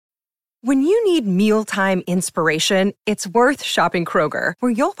When you need mealtime inspiration, it's worth shopping Kroger,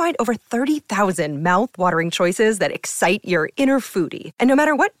 where you'll find over 30,000 mouth-watering choices that excite your inner foodie. And no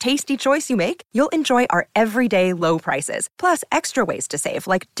matter what tasty choice you make, you'll enjoy our everyday low prices, plus extra ways to save,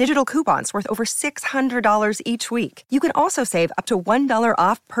 like digital coupons worth over $600 each week. You can also save up to $1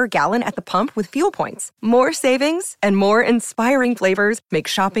 off per gallon at the pump with fuel points. More savings and more inspiring flavors make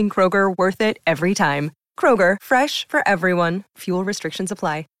shopping Kroger worth it every time. Kroger, fresh for everyone. Fuel restrictions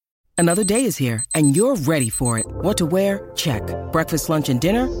apply. Another day is here, and you're ready for it. What to wear? Check. Breakfast, lunch, and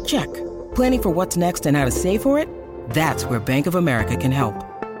dinner? Check. Planning for what's next and how to save for it? That's where Bank of America can help.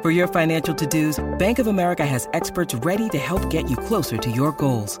 For your financial to-dos, Bank of America has experts ready to help get you closer to your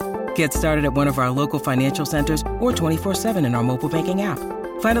goals. Get started at one of our local financial centers or 24/7 in our mobile banking app.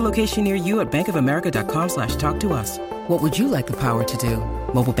 Find a location near you at bankofamerica.com/talktous. What would you like the power to do?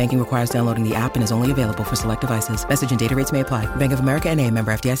 Mobile banking requires downloading the app and is only available for select devices. Message and data rates may apply. Bank of America N.A.,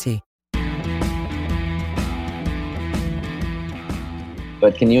 member FDIC.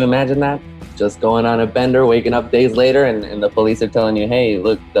 But can you imagine that? Just going on a bender, waking up days later, and the police are telling you, hey,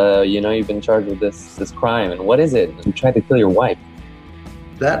 look, you've been charged with this crime. And what is it? You tried to kill your wife.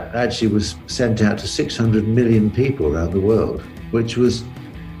 That actually was sent out to 600 million people around the world, which was,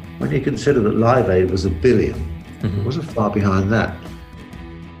 when you consider that Live Aid was 1 billion, it wasn't far behind that.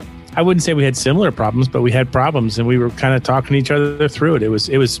 I wouldn't say we had similar problems, but we had problems, and we were kind of talking to each other through it. It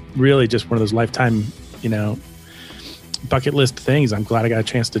was really just one of those lifetime, bucket list things. I'm glad I got a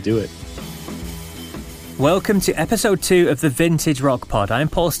chance to do it. Welcome to episode 2 of the Vintage Rock Pod. I'm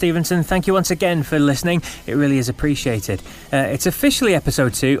Paul Stevenson. Thank you once again for listening. It really is appreciated. It's officially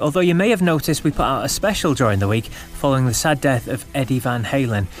episode 2, although you may have noticed we put out a special during the week following the sad death of Eddie Van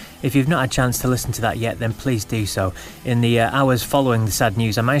Halen. If you've not had a chance to listen to that yet, then please do so. In the hours following the sad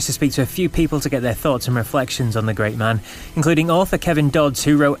news, I managed to speak to a few people to get their thoughts and reflections on the great man, including author Kevin Dodds,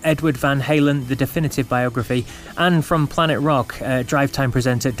 who wrote Edward Van Halen, the definitive biography, and from Planet Rock, Drive Time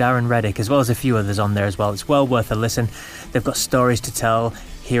presenter Darren Reddick, as well as a few others on there as well. It's well worth a listen. They've got stories to tell,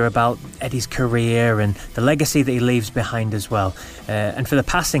 hear about Eddie's career and the legacy that he leaves behind as well. And for the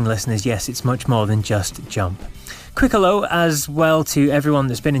passing listeners, yes, it's much more than just Jump. Quick hello as well to everyone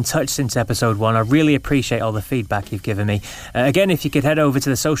that's been in touch since episode 1. I really appreciate all the feedback you've given me. Again, if you could head over to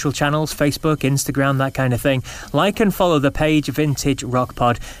the social channels, Facebook, Instagram, that kind of thing, like and follow the page Vintage Rock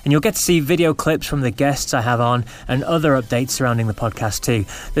Pod, and you'll get to see video clips from the guests I have on and other updates surrounding the podcast too.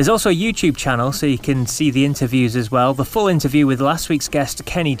 There's also a YouTube channel so you can see the interviews as well. The full interview with last week's guest,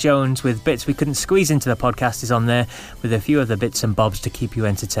 Kenny Jones, with bits we couldn't squeeze into the podcast, is on there, with a few other bits and bobs to keep you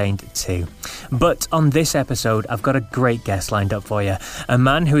entertained too. But on this episode, I've got a great guest lined up for you. A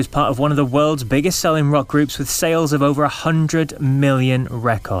man who is part of one of the world's biggest selling rock groups with sales of over 100 million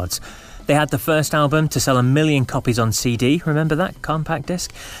records. They had the first album to sell 1 million copies on CD, remember that? Compact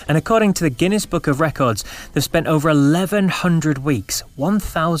disc? And according to the Guinness Book of Records, they've spent over 1,100 weeks,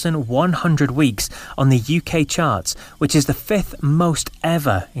 1,100 weeks on the UK charts, which is the 5th most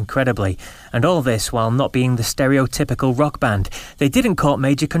ever, incredibly. And all this while not being the stereotypical rock band. They didn't court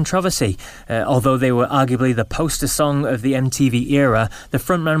major controversy. Although they were arguably the poster song of the MTV era, the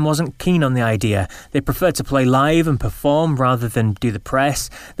frontman wasn't keen on the idea. They preferred to play live and perform rather than do the press.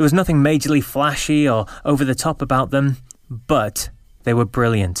 There was nothing majorly flashy or over the top about them, but they were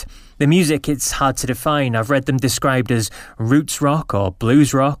brilliant. The music, it's hard to define. I've read them described as roots rock or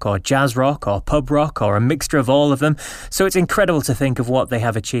blues rock or jazz rock or pub rock or a mixture of all of them, so it's incredible to think of what they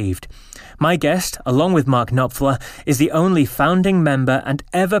have achieved. My guest, along with Mark Knopfler, is the only founding member and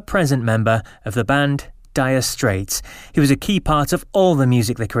ever-present member of the band Dire Straits. He was a key part of all the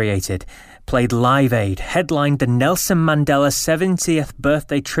music they created. Played Live Aid, headlined the Nelson Mandela 70th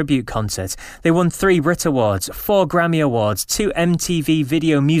birthday tribute concert. They won 3 Brit Awards, 4 Grammy Awards, 2 MTV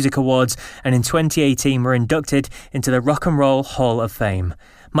Video Music Awards, and in 2018 were inducted into the Rock and Roll Hall of Fame.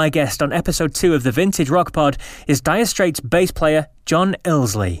 My guest on episode 2 of the Vintage Rock Pod is Dire Straits bass player John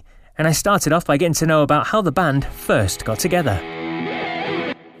Illsley. And I started off by getting to know about how the band first got together.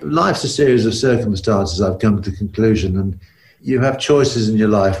 Life's a series of circumstances, I've come to the conclusion, and you have choices in your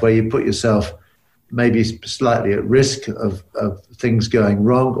life where you put yourself maybe slightly at risk of things going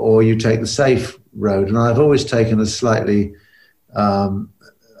wrong, or you take the safe road. And I've always taken a slightly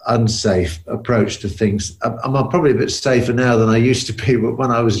unsafe approach to things. I'm probably a bit safer now than I used to be, but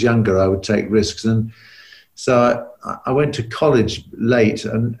when I was younger, I would take risks. And so I went to college late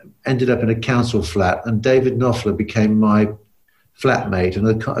and ended up in a council flat, and David Knopfler became my flatmate.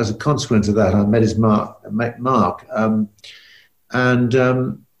 And as a consequence of that, I met his Mark.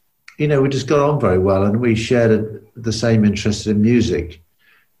 We just got on very well, and we shared the same interest in music,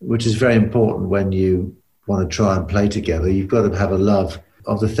 which is very important when you want to try and play together. You've got to have a love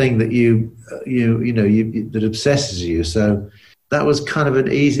of the thing that that obsesses you. So that was kind of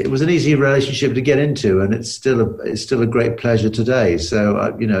an easy relationship to get into, and it's still a great pleasure today.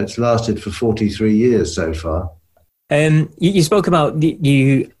 So it's lasted for 43 years so far. You spoke about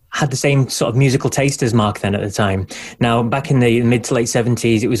you had the same sort of musical taste as Mark then at the time. Now, back in the mid to late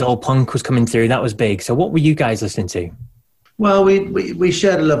 70s, it was all punk was coming through. That was big. So what were you guys listening to? Well, we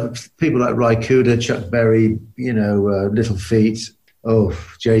shared a love of people like Ry Cooder, Chuck Berry, Little Feat,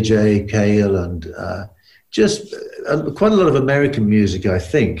 J.J. Cale, and just quite a lot of American music, I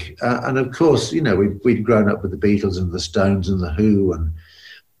think. And of course, we'd grown up with the Beatles and the Stones and the Who and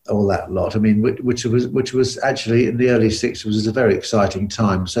all that lot. I mean, which was actually in the early 60s was a very exciting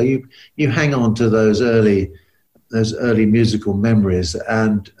time. So you hang on to those early musical memories,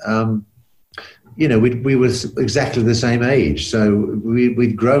 and we were exactly the same age, so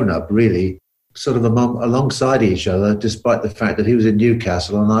we'd grown up really sort of alongside each other, despite the fact that he was in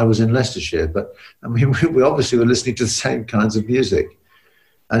Newcastle and I was in Leicestershire. But I mean, we obviously were listening to the same kinds of music.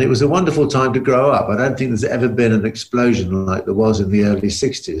 And it was a wonderful time to grow up. I don't think there's ever been an explosion like there was in the early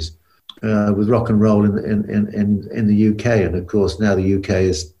 60s with rock and roll in the UK. And of course, now the UK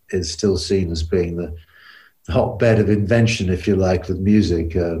is still seen as being the hotbed of invention, if you like, with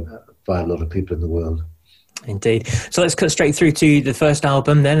music by a lot of people in the world. Indeed. So let's cut straight through to the first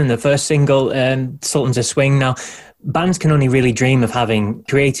album then, and the first single, Sultans of Swing. Now, bands can only really dream of having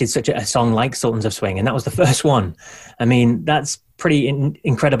created such a song like Sultans of Swing, and that was the first one. I mean, that's pretty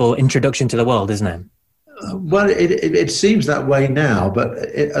incredible introduction to the world, isn't it? Well, it seems that way now, but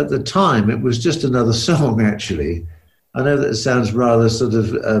at the time it was just another song, actually. I know that it sounds rather sort of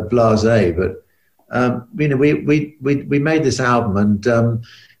blasé, but we made this album, and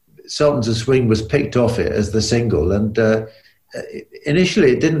Sultans of Swing was picked off it as the single, and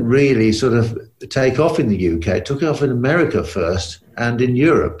initially it didn't really sort of take off in the UK. It took off in America first and in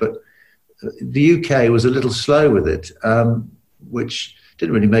Europe, but the UK was a little slow with it, which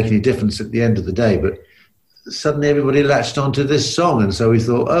didn't really make any difference at the end of the day. But suddenly everybody latched onto this song, and so we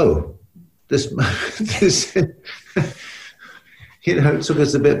thought, this it took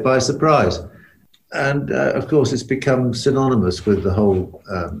us a bit by surprise. And of course, it's become synonymous with the whole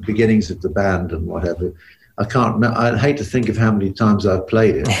beginnings of the band and whatever. I'd hate to think of how many times I've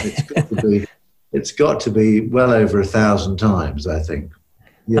played it. It's got to be well over 1,000 times, I think.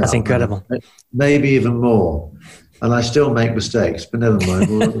 Yeah, that's incredible. Maybe even more. And I still make mistakes, but never mind.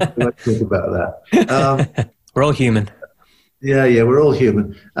 We'll talk about that. We're all human. Yeah, we're all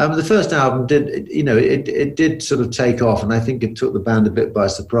human. The first album it did sort of take off, and I think it took the band a bit by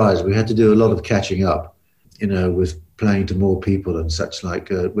surprise. We had to do a lot of catching up, with playing to more people and such like,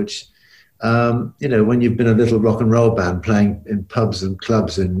 which, when you've been a little rock and roll band playing in pubs and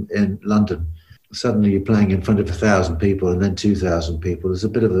clubs in London, suddenly you're playing in front of 1,000 people and then 2,000 people. There's a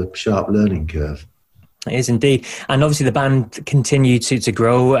bit of a sharp learning curve. It is indeed. And obviously the band continued to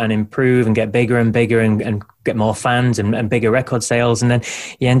grow and improve and get bigger and bigger and get more fans and bigger record sales. And then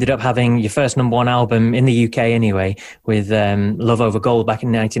you ended up having your first number one album in the UK anyway, with Love Over Gold back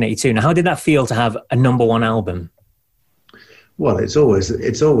in 1982. Now, how did that feel to have a number one album? Well, it's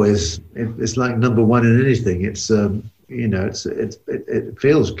like number one in anything. It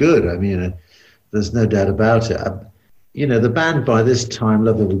feels good. I mean, there's no doubt about it. The band by this time,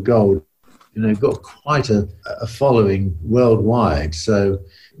 Love Over Gold, got quite a following worldwide. So,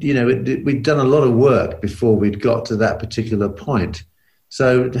 we'd done a lot of work before we'd got to that particular point.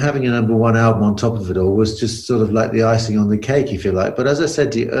 So having a number one album on top of it all was just sort of like the icing on the cake, if you like. But as I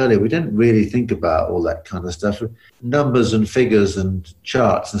said to you earlier, we didn't really think about all that kind of stuff. Numbers and figures and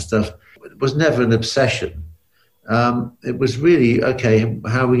charts and stuff, it was never an obsession. It was really, okay,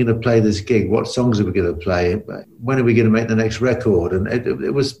 how are we going to play this gig? What songs are we going to play? When are we going to make the next record? And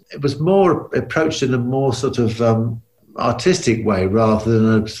it was more approached in a more sort of artistic way rather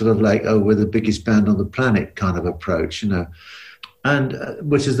than a sort of like, we're the biggest band on the planet kind of approach, And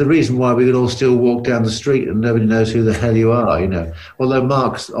which is the reason why we could all still walk down the street and nobody knows who the hell you are, Although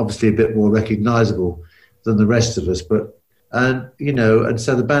Mark's obviously a bit more recognisable than the rest of us, and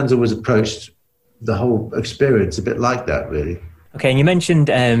so the band's always approached the whole experience a bit like that, really. Okay, and you mentioned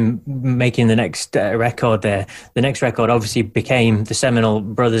making the next record there. The next record obviously became the seminal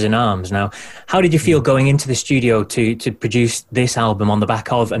Brothers in Arms. Now, how did you feel going into the studio to produce this album on the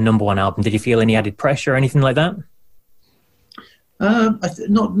back of a number one album? Did you feel any added pressure or anything like that?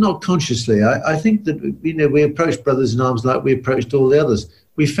 Not consciously. I think that we approached Brothers in Arms like we approached all the others.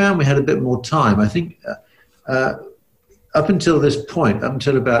 We found we had a bit more time. I think up until this point, up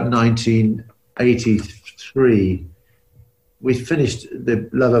until about 1983, we finished the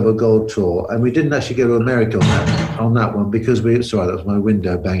Love Over Gold tour, and we didn't actually go to America on that one because sorry, that was my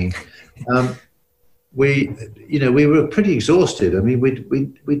window banging. We were pretty exhausted. I mean,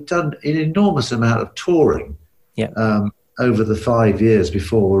 we'd done an enormous amount of touring over the 5 years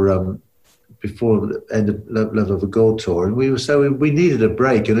before the end of Love of a Gold tour, and we needed a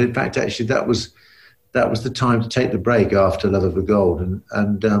break. And in fact, actually, that was the time to take the break after Love of a Gold,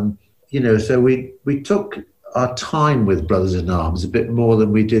 and so we took our time with Brothers in Arms a bit more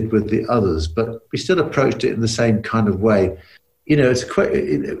than we did with the others, but we still approached it in the same kind of way. It's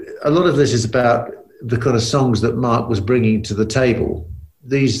a lot of this is about the kind of songs that Mark was bringing to the table.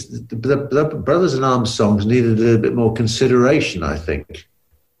 The Brothers in Arms songs needed a little bit more consideration, I think.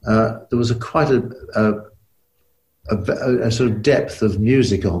 There was quite a sort of depth of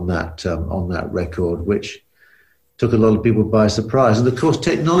music on that record, which took a lot of people by surprise. And of course,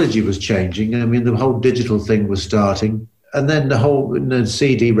 technology was changing. I mean, the whole digital thing was starting, and then the whole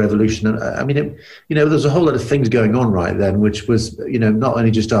CD revolution. I mean, there was a whole lot of things going on right then, which was, not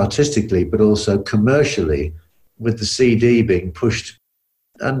only just artistically but also commercially, with the CD being pushed.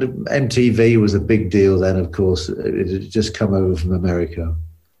 And MTV was a big deal then. Of course, it had just come over from America,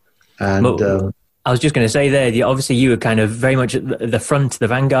 and. I was just going to say there, obviously you were kind of very much at the front, the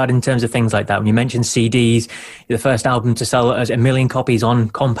vanguard in terms of things like that. When you mentioned CDs, the first album to sell 1 million copies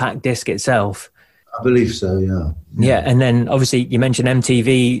on compact disc itself. I believe so, yeah. Yeah, and then obviously you mentioned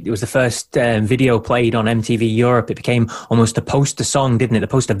MTV. It was the first video played on MTV Europe. It became almost a poster song, didn't it? The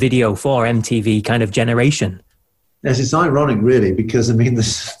poster video for MTV kind of generation. Yes, it's ironic, really, because, I mean, the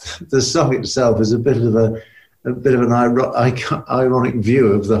song itself is a bit of an ironic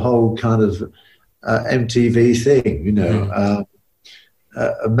view of the whole kind of MTV thing,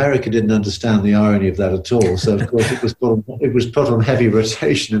 America didn't understand the irony of that at all. So of course it was put on heavy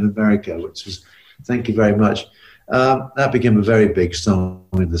rotation in America, which was, thank you very much. That became a very big song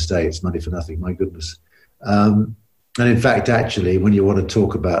in the States, Money for Nothing, my goodness. And in fact, actually, when you want to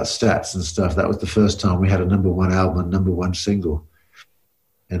talk about stats and stuff, that was the first time we had a #1 album and #1 single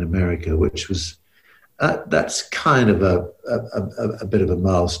in America, which was that's kind of a bit of a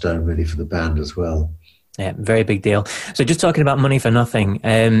milestone, really, for the band as well. Yeah, very big deal. So just talking about Money for Nothing,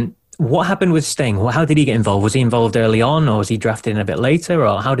 what happened with Sting? How did he get involved? Was he involved early on, or was he drafted in a bit later,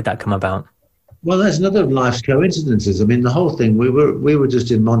 or how did that come about? Well, there's another of life's coincidences. I mean, the whole thing, we were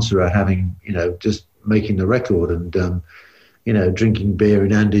just in Montserrat having, just making the record and, drinking beer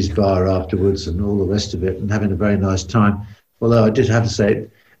in Andy's bar afterwards and all the rest of it and having a very nice time. Although I did have to say,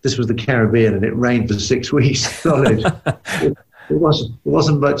 this was the Caribbean and it rained for 6 weeks solid. It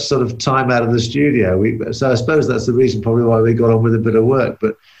wasn't much sort of time out of the studio. So I suppose that's the reason probably why we got on with a bit of work.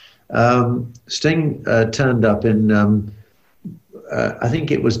 But Sting turned up in, I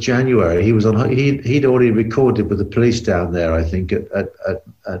think it was January. He was on. He'd already recorded with the Police down there, I think,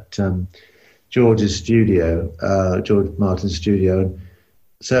 at George's studio, George Martin's studio. And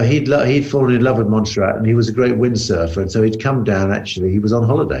so he'd fallen in love with Montserrat, and he was a great windsurfer. And so he'd come down. Actually, he was on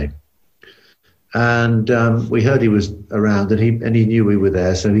holiday, and we heard he was around, and he knew we were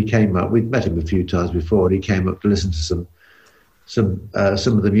there. So he came up. We'd met him a few times before, and he came up to listen to some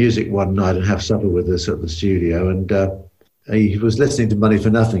of the music one night and have supper with us at the studio. And he was listening to Money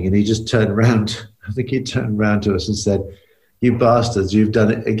for Nothing, and he just turned around. I think he turned around to us and said, "You bastards, you've done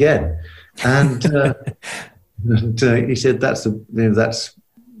it again." And, he said, "That's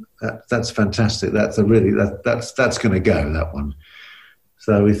fantastic. That's going to go, that one."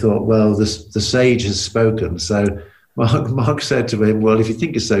 So we thought, well, the sage has spoken. So Mark said to him, "Well, if you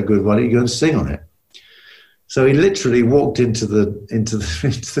think it's so good, why don't you go and sing on it?" So he literally walked into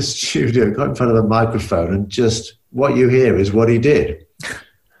the studio, got in front of a microphone, and just what you hear is what he did.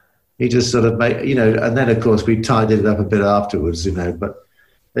 He just sort of made, and then of course we tidied it up a bit afterwards, but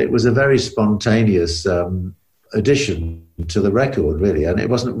it was a very spontaneous addition to the record, really, and it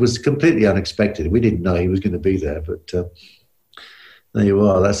was completely unexpected. We didn't know he was going to be there, but there you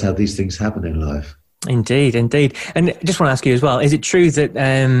are. That's how these things happen in life. Indeed. And I just want to ask you as well, is it true that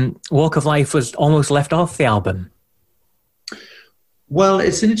Walk of Life was almost left off the album? Well,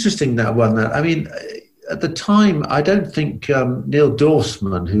 it's interesting, that one. I mean, at the time, I don't think Neil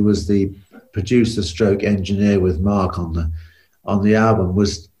Dorsman, who was the producer stroke engineer with Mark on the album,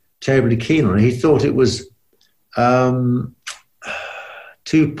 was terribly keen on it. He thought it was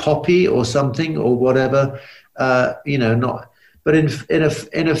too poppy or something or whatever, not. But in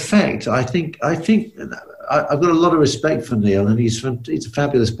effect, I think I've got a lot of respect for Neil, and he's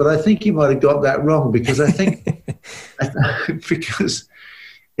fabulous. But I think he might have got that wrong, because I think because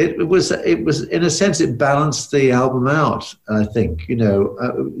it was in a sense it balanced the album out. I think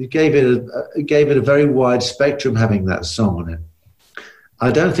it gave it a very wide spectrum having that song on it. I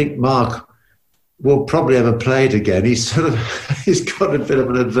don't think Mark will probably ever play it again. He's got a bit of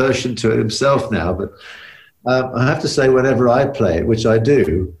an aversion to it himself now. But I have to say, whenever I play it, which I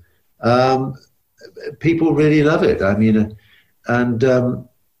do, people really love it. I mean, and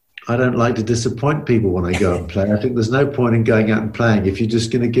I don't like to disappoint people when I go and play. I think there's no point in going out and playing if you're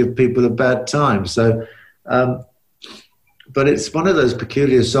just going to give people a bad time. So, but it's one of those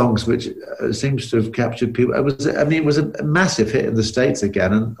peculiar songs which seems to have captured people. It was a massive hit in the States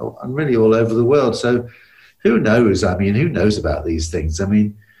again, and really all over the world. So, who knows? I mean, who knows about these things? I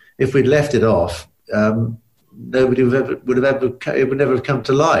mean, if we'd left it off, nobody it would never have come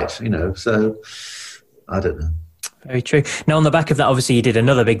to light. You know, so I don't know. Very true. Now, on the back of that, obviously, you did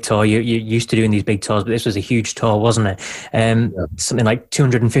another big tour. You used to doing these big tours, but this was a huge tour, wasn't it? Something like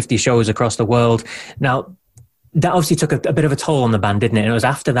 250 shows across the world. Now, that obviously took a bit of a toll on the band, didn't it? And it was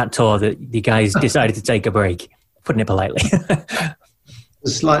after that tour that the guys decided to take a break, putting it politely. A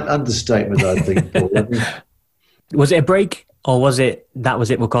slight understatement, I think, Paul. Was it a break, or was it,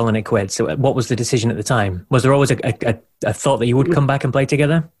 we're calling it quits? So what was the decision at the time? Was there always a thought that you would come back and play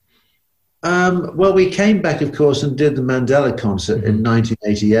together? Well, we came back, of course, and did the Mandela concert in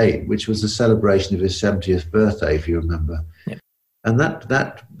 1988, which was a celebration of his 70th birthday, if you remember. Yeah. And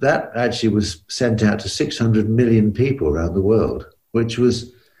that actually was sent out to 600 million people around the world, which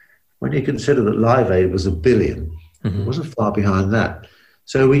was, when you consider that Live Aid was 1 billion, it wasn't far behind that.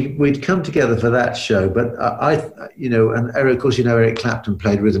 So we'd come together for that show, but and Eric, of course, Eric Clapton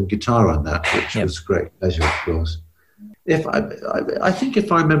played rhythm guitar on that, which was a great pleasure, of course. I think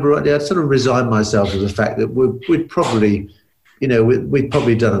if I remember rightly, I'd sort of resigned myself to the fact that we'd probably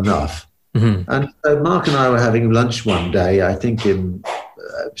done enough. And so Mark and I were having lunch one day, I think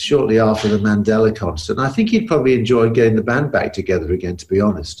shortly after the Mandela concert. And I think he'd probably enjoyed getting the band back together again, to be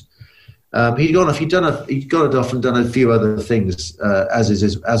honest. He'd gone off and done a few other things, as was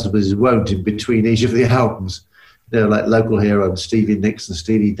his wont, in between each of the albums. Like Local Hero and Stevie Nicks and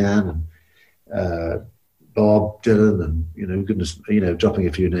Steely Dan and Bob Dylan and dropping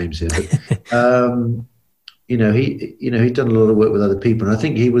a few names here. But he'd done a lot of work with other people, and I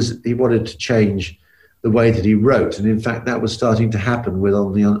think he wanted to change the way that he wrote, and in fact that was starting to happen with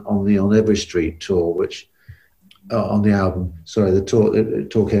on the On Every Street tour, which on the album. Sorry, the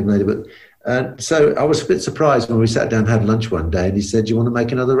tour came later, but so I was a bit surprised when we sat down and had lunch one day, and he said, "Do you want to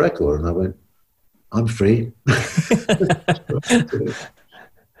make another record?" And I went, "I'm free,"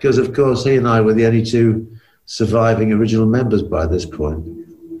 because of course he and I were the only two surviving original members by this point.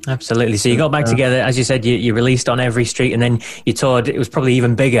 Absolutely. So you got back together, as you said, you released On Every Street, and then you toured. It was probably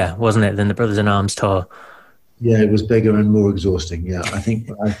even bigger, wasn't it, than the Brothers in Arms tour? Yeah, it was bigger and more exhausting. Yeah, I think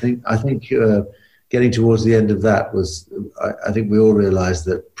getting towards the end of that was, I think we all realised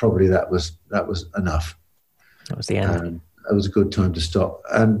that probably that was enough. That was the end. That was a good time to stop,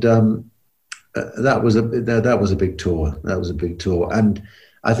 and that was a big tour. That was a big tour, and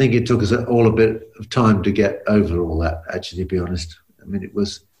I think it took us all a bit of time to get over all that. Actually, to be honest, I mean, it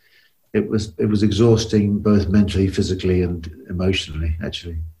was exhausting, both mentally, physically, and emotionally.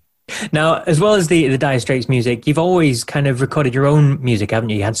 Actually. Now, as well as the Dire Straits music, you've always kind of recorded your own music, haven't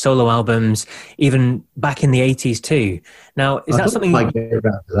you? You had solo albums, even back in the 80s too. Now, is that something? I might get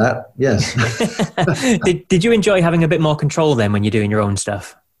around to that. Yes. Did you enjoy having a bit more control then when you're doing your own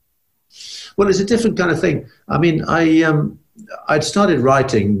stuff? Well, it's a different kind of thing. I mean, I'd started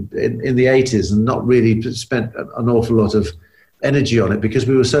writing in the 80s and not really spent an awful lot of energy on it because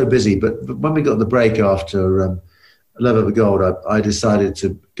we were so busy. But when we got the break after Love Over Gold, I decided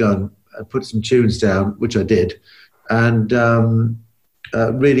to go and put some tunes down, which I did, and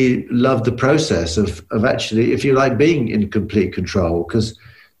really loved the process of actually, if you like, being in complete control, because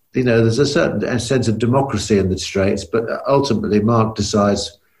there's a certain sense of democracy in the Straits, but ultimately Mark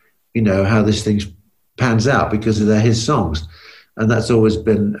decides how this thing pans out because they're his songs, and that's always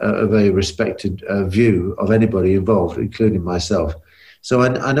been a very respected view of anybody involved, including myself. So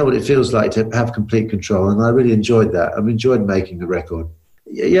I know what it feels like to have complete control, and I really enjoyed that. I've enjoyed making the record.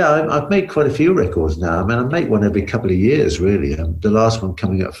 Yeah, I've made quite a few records now. I mean, I make one every couple of years, really. The last one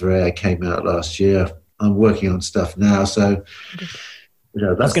coming up for air came out last year. I'm working on stuff now, so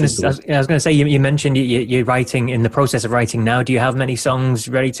that's I was going to say, you mentioned you're writing, in the process of writing now. Do you have many songs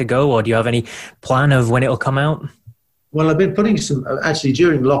ready to go, or do you have any plan of when it'll come out? Well, I've been putting some. Actually,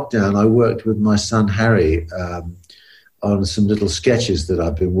 during lockdown, I worked with my son Harry on some little sketches that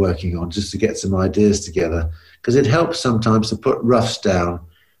I've been working on, just to get some ideas together, because it helps sometimes to put roughs down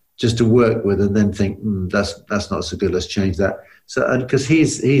just to work with and then think, that's not so good, let's change that. So, and because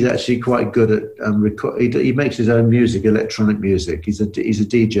he's actually quite good at he makes his own music, electronic music. He's a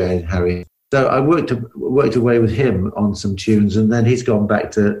DJ, Harry. So I worked away with him on some tunes, and then he's gone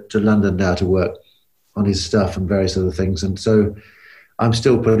back to London now to work on his stuff and various other things. And so I'm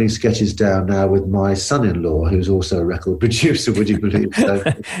still putting sketches down now with my son-in-law, who's also a record producer, would you believe? So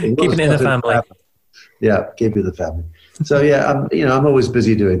keeping it in the family. Yeah, keeping the family. So yeah, I'm always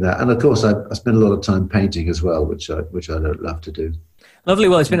busy doing that. And of course, I spend a lot of time painting as well, which I love to do. Lovely.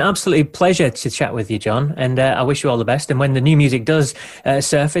 Well, it's been absolutely pleasure to chat with you, John, and I wish you all the best. And when the new music does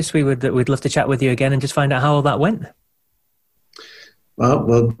surface, we'd love to chat with you again and just find out how all that went.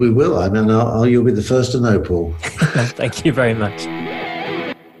 Well, we will. I mean, you'll be the first to know, Paul. Thank you very much.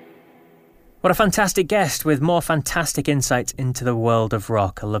 What a fantastic guest with more fantastic insights into the world of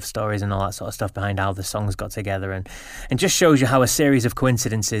rock, love stories and all that sort of stuff behind how the songs got together, and just shows you how a series of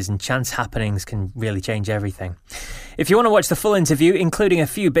coincidences and chance happenings can really change everything. If you want to watch the full interview, including a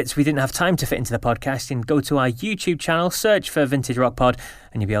few bits we didn't have time to fit into the podcast, you can go to our YouTube channel, search for Vintage Rock Pod,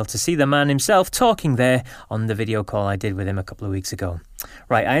 and you'll be able to see the man himself talking there on the video call I did with him a couple of weeks ago.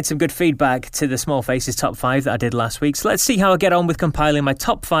 Right, I had some good feedback to the Small Faces Top 5 that I did last week, so let's see how I get on with compiling my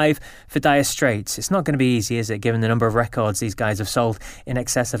top 5 for Dire Straits. It's not going to be easy, is it, given the number of records these guys have sold in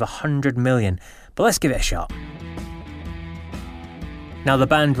excess of 100 million, but let's give it a shot. Now, the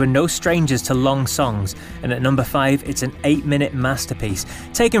band were no strangers to long songs, and at number 5, it's an 8-minute masterpiece.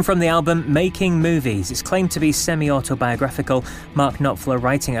 Taken from the album Making Movies, it's claimed to be semi-autobiographical, Mark Knopfler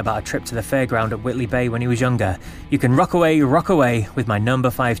writing about a trip to the fairground at Whitley Bay when he was younger. You can rock away with my number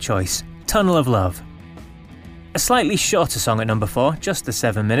 5 choice, Tunnel of Love. A slightly shorter song at number 4, just the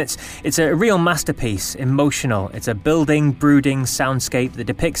 7 minutes. It's a real masterpiece, emotional. It's a building, brooding soundscape that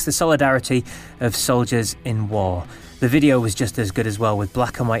depicts the solidarity of soldiers in war. The video was just as good as well, with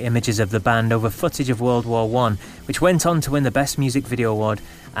black and white images of the band over footage of World War I, which went on to win the Best Music Video Award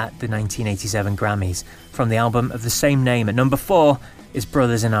at the 1987 Grammys. From the album of the same name at number 4 is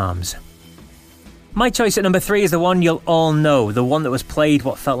Brothers in Arms. My choice at number 3 is the one you'll all know, the one that was played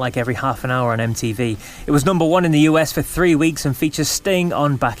what felt like every half an hour on MTV. It was number 1 in the US for 3 weeks and features Sting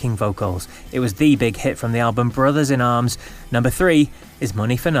on backing vocals. It was the big hit from the album Brothers in Arms. Number 3 is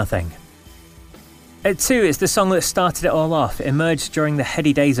Money for Nothing. At 2, it's the song that started it all off. It emerged during the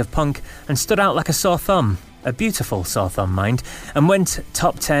heady days of punk and stood out like a sore thumb. A beautiful sore thumb, mind, and went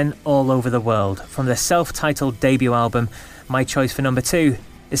top 10 all over the world. From their self-titled debut album, my choice for number 2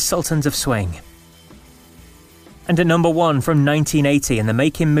 is Sultans of Swing. And at number 1 from 1980 in the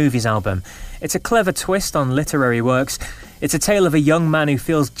Making Movies album, it's a clever twist on literary works. It's a tale of a young man who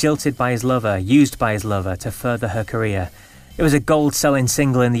feels jilted by his lover, used by his lover to further her career. It was a gold-selling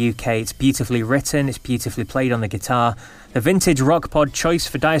single in the UK. It's beautifully written, it's beautifully played on the guitar. The Vintage Rock Pod choice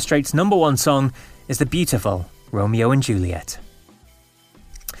for Dire Straits' number 1 song is the beautiful Romeo and Juliet.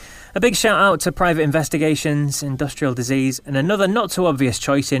 A big shout out to Private Investigations, Industrial Disease, and another not so obvious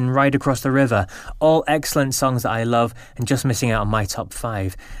choice in Ride Across the River. All excellent songs that I love and just missing out on my top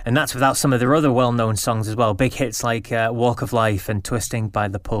 5. And that's without some of their other well-known songs as well. Big hits like Walk of Life and Twisting by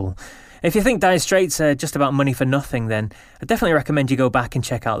the Pool. If you think Dire Straits are just about money for nothing, then I definitely recommend you go back and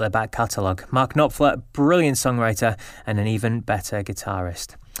check out their back catalogue. Mark Knopfler, brilliant songwriter and an even better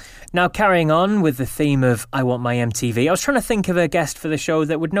guitarist. Now, carrying on with the theme of I Want My MTV, I was trying to think of a guest for the show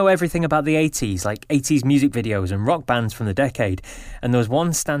that would know everything about the 80s, like 80s music videos and rock bands from the decade, and there was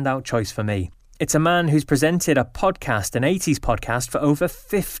one standout choice for me. It's a man who's presented a podcast, an 80s podcast, for over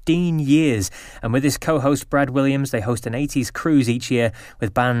 15 years. And with his co-host Brad Williams, they host an 80s cruise each year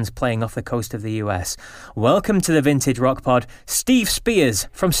with bands playing off the coast of the US. Welcome to the Vintage Rock Pod, Steve Spears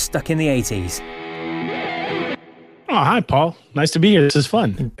from Stuck in the 80s. Oh, hi, Paul. Nice to be here. This is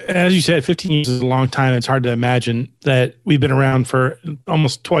fun. As you said, 15 years is a long time. It's hard to imagine that we've been around for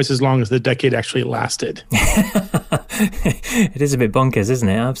almost twice as long as the decade actually lasted. It is a bit bonkers, isn't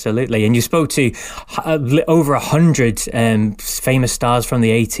it? Absolutely. And you spoke to over 100 famous stars from the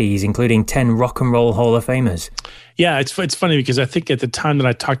 80s, including 10 Rock and Roll Hall of Famers. Yeah, it's funny because I think at the time that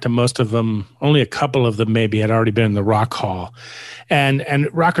I talked to most of them, only a couple of them maybe had already been in the Rock Hall. And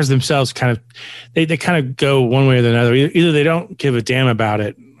rockers themselves kind of, they kind of go one way or the other. Either they don't give a damn about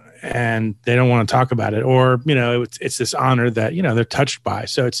it and they don't want to talk about it, or, you know, it's this honor that, you know, they're touched by.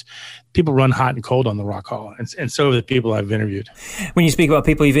 So it's people run hot and cold on the Rock Hall. And so are the people I've interviewed. When you speak about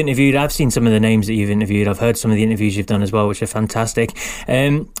people you've interviewed, I've seen some of the names that you've interviewed. I've heard some of the interviews you've done as well, which are fantastic.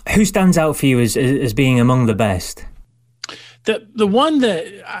 Who stands out for you as being among the best? The one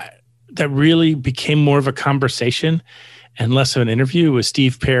that really became more of a conversation and less of an interview was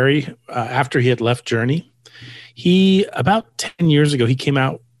Steve Perry after he had left Journey. He, about 10 years ago, he came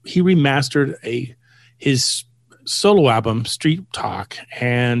out, he remastered his solo album, Street Talk,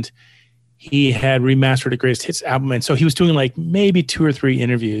 and he had remastered a Greatest Hits album. And so he was doing like maybe 2 or 3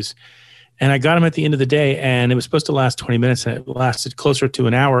 interviews. And I got him at the end of the day, and it was supposed to last 20 minutes, and it lasted closer to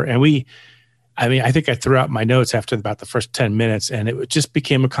an hour. And we I mean, I think I threw out my notes after about the first 10 minutes, and it just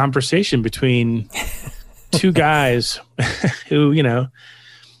became a conversation between two guys who, you know,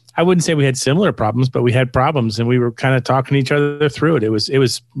 I wouldn't say we had similar problems, but we had problems, and we were kind of talking to each other through it. It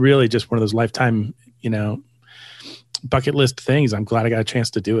was really just one of those lifetime, you know, bucket list things. I'm glad I got a chance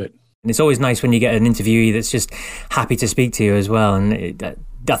to do it. And it's always nice when you get an interviewee that's just happy to speak to you as well. And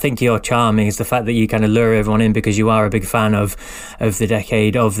I think your charm is the fact that you kind of lure everyone in because you are a big fan of the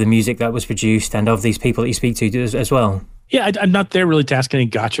decade, of the music that was produced, and of these people that you speak to as well. Yeah, I'm not there really to ask any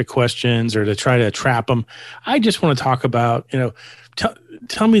gotcha questions or to try to trap them. I just want to talk about, you know,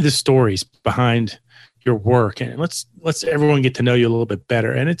 tell me the stories behind your work, and let's everyone get to know you a little bit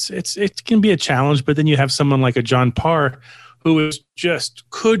better. And it can be a challenge, but then you have someone like a John Parr who is just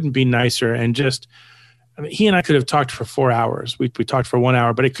couldn't be nicer, and just, I mean, he and I could have talked for 4 hours. We talked for 1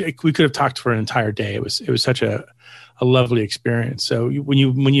 hour, but we could have talked for an entire day. It was such a lovely experience. So when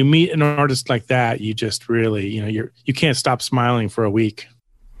you meet an artist like that, you just really, you know, you can't stop smiling for a week.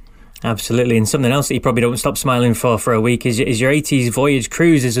 Absolutely. And something else that you probably don't stop smiling for a week is your 80s voyage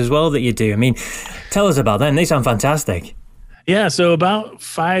cruises as well that you do. I mean, tell us about them. They sound fantastic. Yeah. So about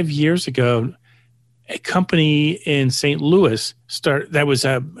 5 years ago, a company in St. Louis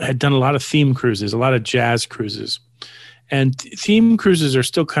had done a lot of theme cruises, a lot of jazz cruises. And theme cruises are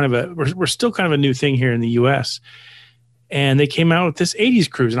still we're still kind of a new thing here in the US. And they came out with this 80s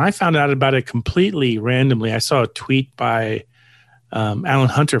cruise, and I found out about it completely randomly. I saw a tweet by Alan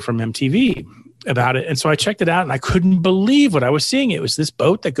Hunter from MTV about it. And so I checked it out, and I couldn't believe what I was seeing. It was this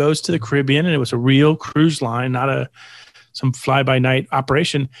boat that goes to the Caribbean, and it was a real cruise line, not some fly-by-night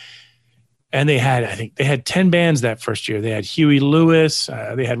operation. And they had 10 bands that first year. They had Huey Lewis,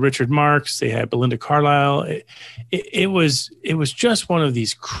 they had Richard Marx, they had Belinda Carlisle. It was just one of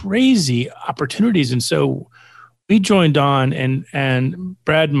these crazy opportunities. And so we joined on, and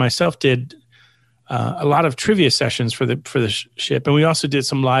Brad and myself did a lot of trivia sessions for the ship, and we also did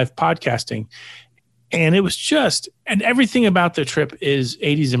some live podcasting. And it was and everything about the trip is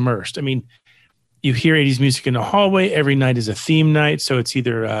 80s immersed. I mean, you hear 80s music in the hallway. Every night is a theme night. So it's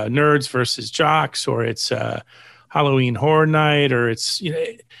either nerds versus jocks, or it's Halloween horror night, or it's, you know,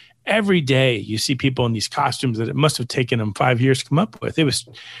 every day you see people in these costumes that it must have taken them 5 years to come up with. It was,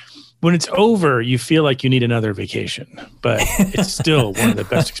 when it's over, you feel like you need another vacation, but it's still one of the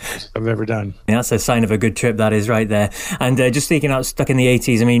best experiences I've ever done. Yeah, that's a sign of a good trip, that is, right there. And just speaking out Stuck in the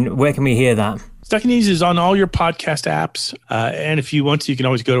 80s, I mean, where can we hear that? Stuck in the 80s is on all your podcast apps. And if you want to, you can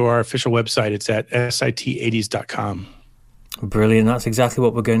always go to our official website. It's at sit80s.com. Brilliant. That's exactly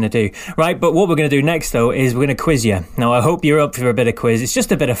what we're going to do. Right, but what we're going to do next, though, is we're going to quiz you. Now, I hope you're up for a bit of quiz. It's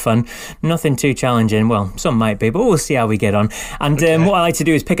just a bit of fun. Nothing too challenging. Well, some might be, but we'll see how we get on. And what I like to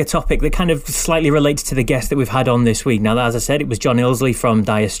do is pick a topic that kind of slightly relates to the guest that we've had on this week. Now, as I said, it was John Illsley from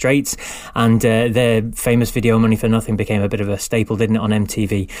Dire Straits, and their famous video Money for Nothing became a bit of a staple, didn't it, on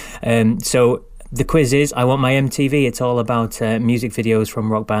MTV? So the quiz is, I Want My MTV. It's all about music videos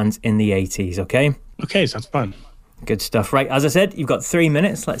from rock bands in the 80s, okay? Okay, sounds fun. Good stuff. Right, as I said, you've got 3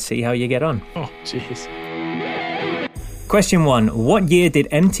 minutes. Let's see how you get on. Oh, jeez. Question 1. What year did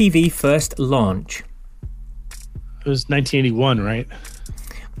MTV first launch? It was 1981, right?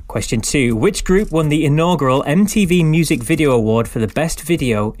 Question 2. Which group won the inaugural MTV Music Video Award for the best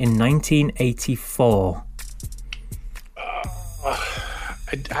video in 1984?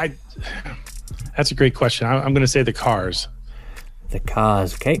 That's a great question. I'm going to say the Cars. The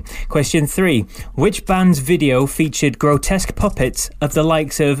Cars, okay. Question 3. Which band's video featured grotesque puppets of the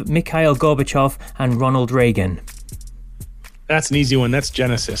likes of Mikhail Gorbachev and Ronald Reagan? That's an easy one. That's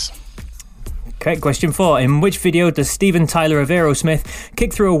Genesis. Okay, question 4. In which video does Steven Tyler of Aerosmith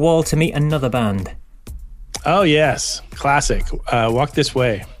kick through a wall to meet another band? Oh, yes. Classic. Walk This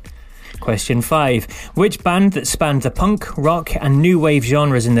Way. Question 5. Which band that spanned the punk, rock and new wave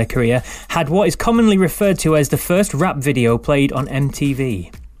genres in their career had what is commonly referred to as the first rap video played on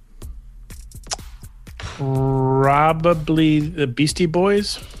MTV? Probably the Beastie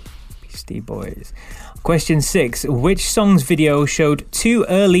Boys. Beastie Boys. Question 6. Which song's video showed two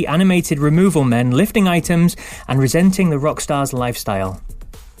early animated removal men lifting items and resenting the rock star's lifestyle?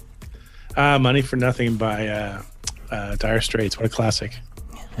 Money for Nothing by Dire Straits. What a classic.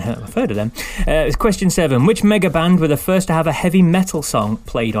 I've heard of them. Question 7. Which mega band were the first to have a heavy metal song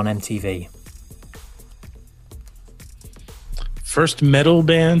played on MTV? First metal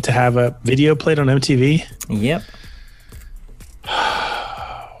band to have a video played on MTV? Yep.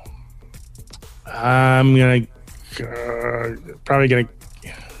 I'm going to... probably going to...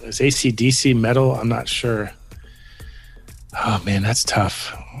 Is AC/DC metal? I'm not sure. Oh, man, that's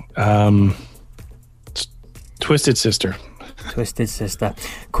tough. Twisted Sister. Twisted Sister.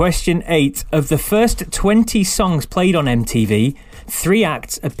 Question 8. Of the first 20 songs played on MTV, 3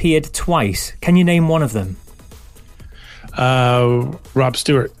 acts appeared twice. Can you name one of them? Rob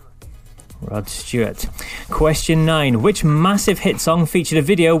Stewart. Rod Stewart. Question 9. Which massive hit song featured a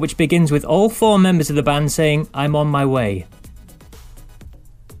video which begins with all 4 members of the band saying, "I'm on my way"?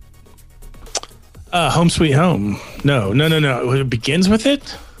 Home Sweet Home. No. It begins with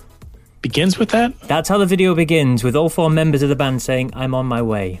it? Begins with that? That's how the video begins, with all 4 members of the band saying, "I'm on my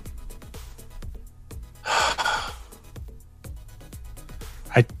way."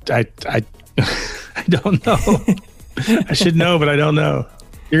 I don't know. I should know, but I don't know.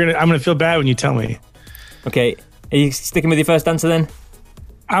 I'm gonna feel bad when you tell me. Okay, are you sticking with your first answer then?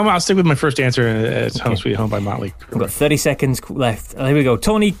 I'll stick with my first answer. It's Home Sweet Home by Motley Crue. We've got 30 seconds left. Here we go.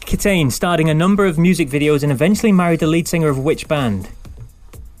 Tawny Kitaen starred in a number of music videos and eventually married the lead singer of which band?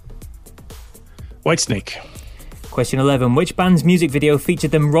 Whitesnake. Question 11. Which band's music video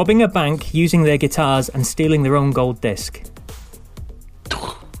featured them robbing a bank, using their guitars and stealing their own gold disc?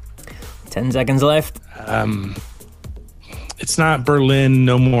 10 seconds left. It's not Berlin,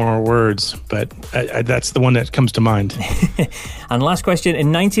 No More Words, but that's the one that comes to mind. And last question.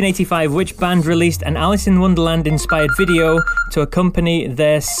 In 1985, which band released an Alice in Wonderland-inspired video to accompany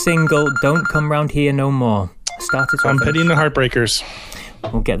their single Don't Come Round Here No More? I'm Petty and the Heartbreakers.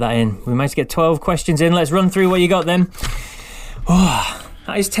 We'll get that in. We managed to get 12 questions in. Let's run through what you got then. Oh,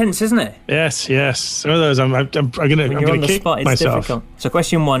 that is tense, isn't it? Yes. Some of those I'm gonna kick myself. Difficult. So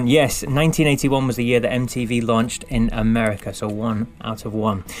question 1, yes, 1981 was the year that MTV launched in America, so 1 out of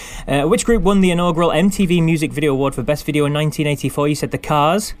 1. Which group won the inaugural MTV Music Video Award for Best Video in 1984? You said The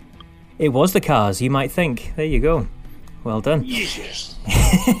Cars. It was The Cars, you might think. There you go. Well done. Yes.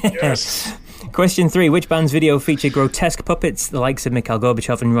 Question 3, which band's video featured grotesque puppets, the likes of Mikhail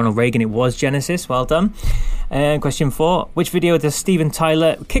Gorbachev and Ronald Reagan? It was Genesis. Well done. Question 4, which video does Steven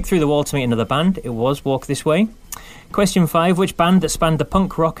Tyler kick through the wall to meet another band? It was Walk This Way. Question 5, which band that spanned the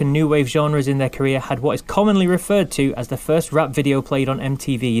punk, rock and new wave genres in their career had what is commonly referred to as the first rap video played on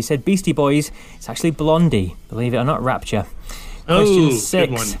MTV? You said Beastie Boys. It's actually Blondie, believe it or not, Rapture. Question 6.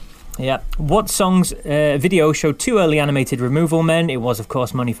 Good one. Yeah. What song's video showed 2 early animated removal men? It was, of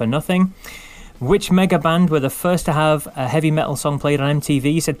course, Money for Nothing. Which mega band were the first to have a heavy metal song played on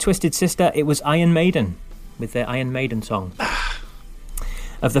MTV? You said Twisted Sister. It was Iron Maiden with their Iron Maiden song.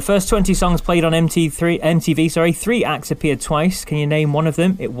 Of the first 20 songs played on MTV, 3 acts appeared twice. Can you name one of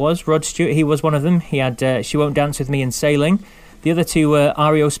them? It was Rod Stewart. He was one of them. He had She Won't Dance With Me and Sailing. The other 2 were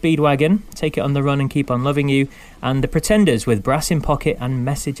REO Speedwagon, Take It on the Run and Keep on Loving You, and The Pretenders with Brass in Pocket and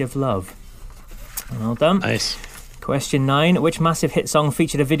Message of Love. Well done. Nice. Question 9. Which massive hit song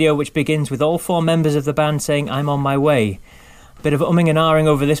featured a video which begins with all 4 members of the band saying, "I'm on my way"? Bit of umming and ahhing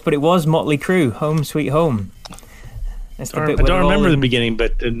over this, but it was Motley Crue, Home Sweet Home. I don't remember the beginning,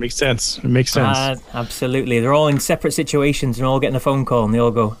 but it makes sense. It makes sense. Absolutely. They're all in separate situations and all getting a phone call and they all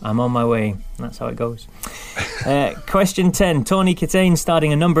go, "I'm on my way." And that's how it goes. Question 10. Tawny Kitaen starred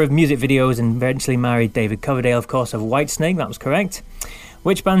in a number of music videos and eventually married David Coverdale, of course, of Whitesnake. That was correct.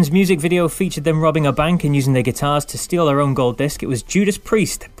 Which band's music video featured them robbing a bank and using their guitars to steal their own gold disc? It was Judas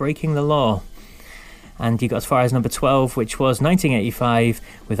Priest, Breaking the Law. And you got as far as number 12, which was 1985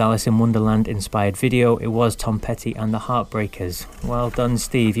 with Alice in Wonderland inspired video. It was Tom Petty and the Heartbreakers. Well done,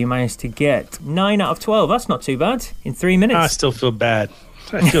 Steve. You managed to get 9 out of 12. That's not too bad in 3 minutes. I still feel bad.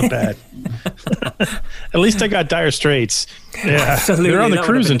 I feel bad. At least I got Dire Straits. Yeah, absolutely. They're on the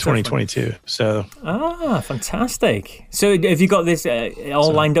cruise in 2022. So fantastic. So have you got this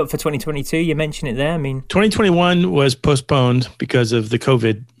lined up for 2022? You mentioned it there. I mean, 2021 was postponed because of the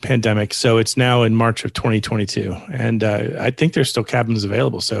COVID pandemic, so it's now in March of 2022, and I think there's still cabins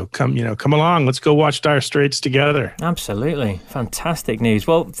available. So come along. Let's go watch Dire Straits together. Absolutely, fantastic news.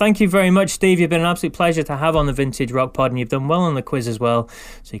 Well, thank you very much, Steve. You've been an absolute pleasure to have on the Vintage Rock Pod, and you've done well on the quiz as well.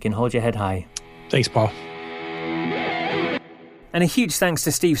 So you can hold your head high. Thanks, Paul. And a huge thanks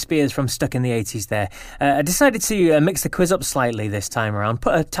to Steve Spears from Stuck in the 80s there. I decided to mix the quiz up slightly this time around,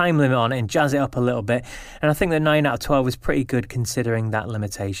 put a time limit on it and jazz it up a little bit. And I think that 9 out of 12 is pretty good considering that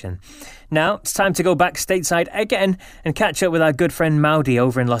limitation. Now, it's time to go back stateside again and catch up with our good friend Maudie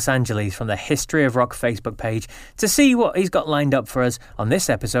over in Los Angeles from the History of Rock Facebook page to see what he's got lined up for us on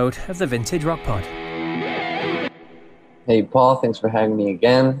this episode of the Vintage Rock Pod. Hey, Paul, thanks for having me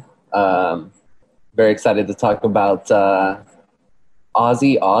again. Very excited to talk about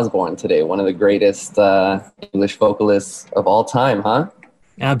Ozzy Osbourne today, one of the greatest English vocalists of all time, huh?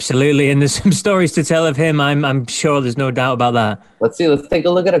 Absolutely, and there's some stories to tell of him. I'm sure there's no doubt about that. Let's take a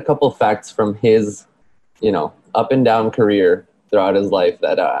look at a couple facts from his, up and down career throughout his life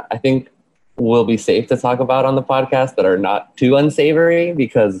that I think will be safe to talk about on the podcast that are not too unsavory,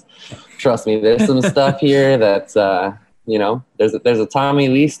 because trust me, there's some stuff here that's, there's a Tommy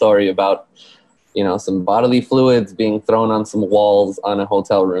Lee story about, some bodily fluids being thrown on some walls on a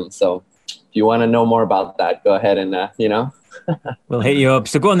hotel room. So if you want to know more about that, go ahead and, We'll hit you up.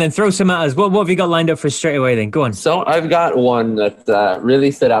 So go on then, throw some at us. What have you got lined up for straight away then? Go on. So I've got one that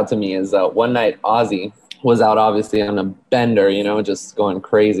really stood out to me is one night Ozzy was out obviously on a bender, just going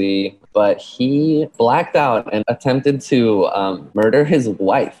crazy. But he blacked out and attempted to murder his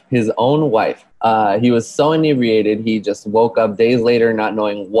wife, his own wife. He was so inebriated, he just woke up days later not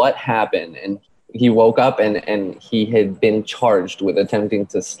knowing what happened. And he woke up and he had been charged with attempting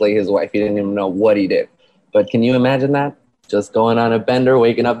to slay his wife. He didn't even know what he did. But can you imagine that? Just going on a bender,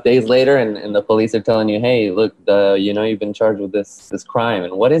 waking up days later, and the police are telling you, hey, look, you've been charged with this crime.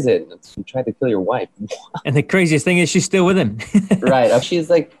 And what is it? You tried to kill your wife. And the craziest thing is she's still with him. Right. She's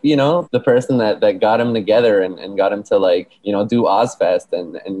like, the person that got him together and got him to do Ozfest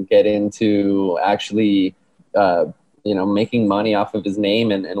and get into actually, making money off of his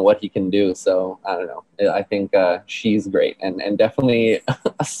name and what he can do. So I don't know. I think she's great and definitely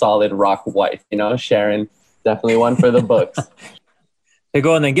a solid rock wife, Sharon. Definitely one for the books. So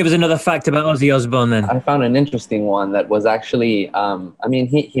go on then. Give us another fact about Ozzy Osbourne then. I found an interesting one that was actually,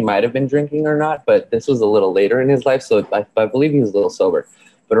 he might have been drinking or not, but this was a little later in his life. So I believe he was a little sober.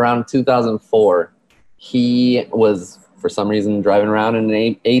 But around 2004, he was, for some reason, driving around in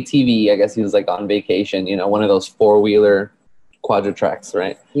an ATV. I guess he was on vacation, one of those four-wheeler quadritracks,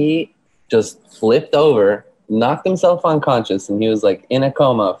 right? He just flipped over, knocked himself unconscious, and he was in a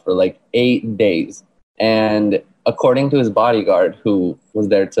coma for 8 days. And according to his bodyguard, who was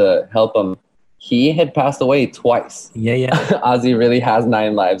there to help him, he had passed away twice. Yeah. Ozzy really has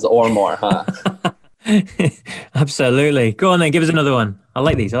 9 lives or more, huh? Absolutely. Go on then, give us another one. I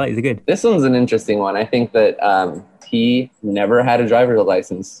like these. They're good. This one's an interesting one. I think that he never had a driver's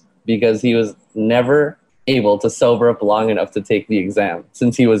license because he was never able to sober up long enough to take the exam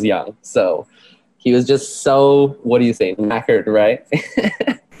since he was young. So he was just so, knackered, right?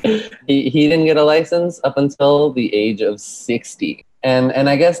 He didn't get a license up until the age of 60. And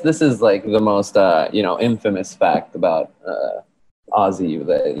I guess this is the most, infamous fact about Ozzy,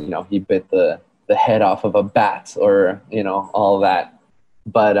 that, he bit the head off of a bat or, all that.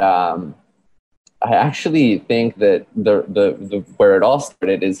 But I actually think that the where it all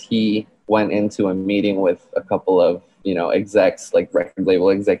started is he went into a meeting with a couple of, execs, record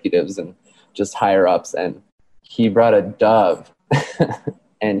label executives and just higher ups. And he brought a dove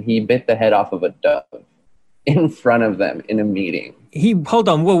and he bit the head off of a dove in front of them in a meeting. Hold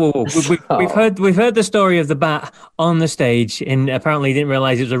on, whoa. We've heard the story of the bat on the stage, and apparently he didn't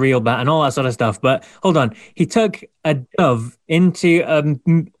realize it was a real bat and all that sort of stuff. But hold on, he took a dove into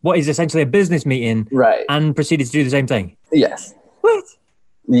what is essentially a business meeting, right, and proceeded to do the same thing. Yes. What?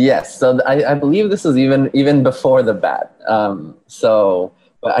 Yes. So I believe this is even before the bat.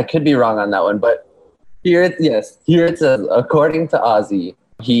 But I could be wrong on that one. But here it says, according to Ozzy,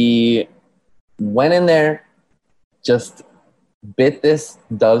 he went in there, just bit this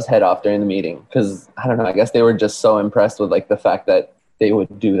dove's head off during the meeting because, I don't know, I guess they were just so impressed with the fact that they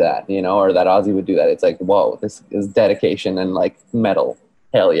would do that, or that Ozzy would do that. It's whoa, this is dedication and metal.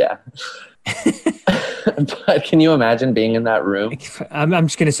 Hell yeah. But can you imagine being in that room? I'm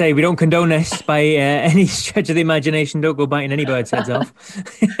just going to say we don't condone this by any stretch of the imagination. Don't go biting any birds' heads off.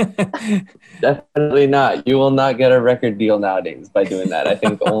 Definitely not. You will not get a record deal nowadays by doing that. I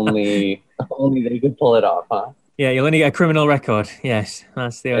think only they could pull it off, huh? Yeah, you'll only get a criminal record. Yes,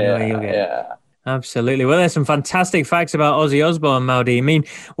 that's the only way you'll get. Yeah. Absolutely. Well, there's some fantastic facts about Ozzy Osbourne, Maudie. I mean,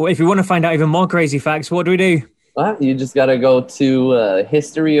 if you want to find out even more crazy facts, what do we do? Well, you just got to go to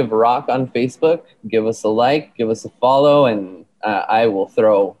History of Rock on Facebook. Give us a like, give us a follow, and I will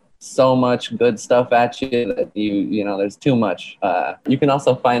throw so much good stuff at you that there's too much. You can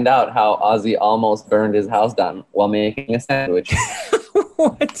also find out how Ozzy almost burned his house down while making a sandwich.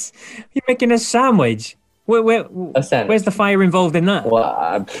 What? You're making a sandwich? A sandwich. Where's the fire involved in that?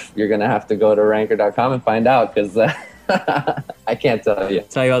 Well, you're going to have to go to ranker.com and find out because I can't tell you.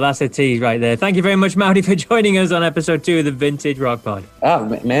 Tell you what, that's a tease right there. Thank you very much, Maudie, for joining us on episode 2 of the Vintage Rock Pod. Oh,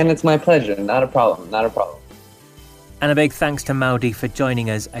 man, it's my pleasure. Not a problem. And a big thanks to Maudie for joining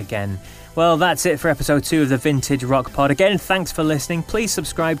us again. Well, that's it for episode 2 of the Vintage Rock Pod. Again, thanks for listening. Please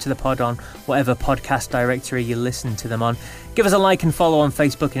subscribe to the pod on whatever podcast directory you listen to them on. Give us a like and follow on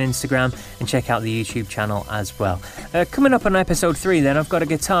Facebook and Instagram, and check out the YouTube channel as well. Coming up on episode 3 then, I've got a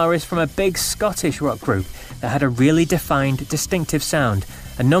guitarist from a big Scottish rock group that had a really defined, distinctive sound.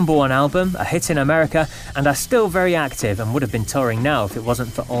 a #1 album, a hit in America, and are still very active and would have been touring now if it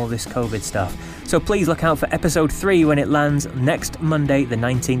wasn't for all this COVID stuff. So please look out for episode 3 when it lands next Monday, the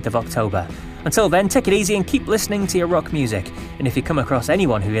 19th of October. Until then, take it easy and keep listening to your rock music. And if you come across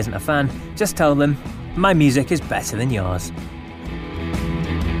anyone who isn't a fan, just tell them, my music is better than yours.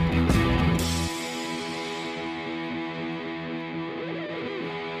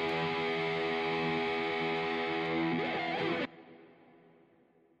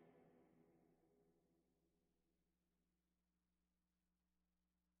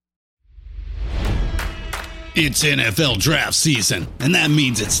 It's NFL draft season, and that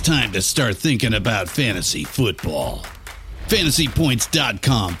means it's time to start thinking about fantasy football.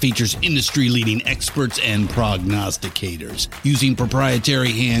 FantasyPoints.com features industry-leading experts and prognosticators using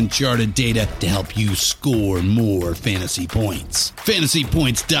proprietary hand-charted data to help you score more fantasy points.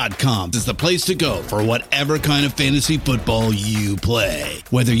 FantasyPoints.com is the place to go for whatever kind of fantasy football you play.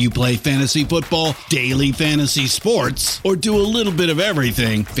 Whether you play fantasy football, daily fantasy sports, or do a little bit of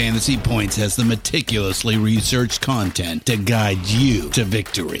everything, Fantasy Points has the meticulously researched content to guide you to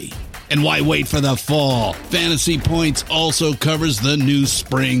victory. And why wait for the fall? Fantasy Points also covers the new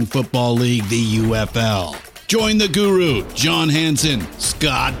spring football league, the UFL. Join the guru, John Hansen,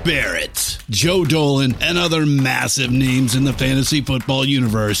 Scott Barrett, Joe Dolan, and other massive names in the fantasy football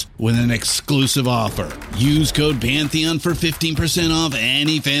universe with an exclusive offer. Use code Pantheon for 15% off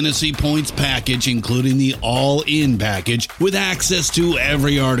any Fantasy Points package, including the all-in package, with access to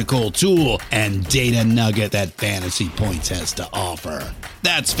every article, tool, and data nugget that Fantasy Points has to offer.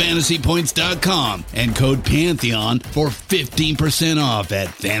 That's FantasyPoints.com and code Pantheon for 15% off at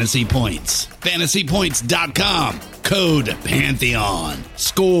Fantasy Points. FantasyPoints.com, code Pantheon.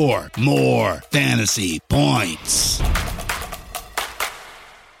 Score more fantasy points.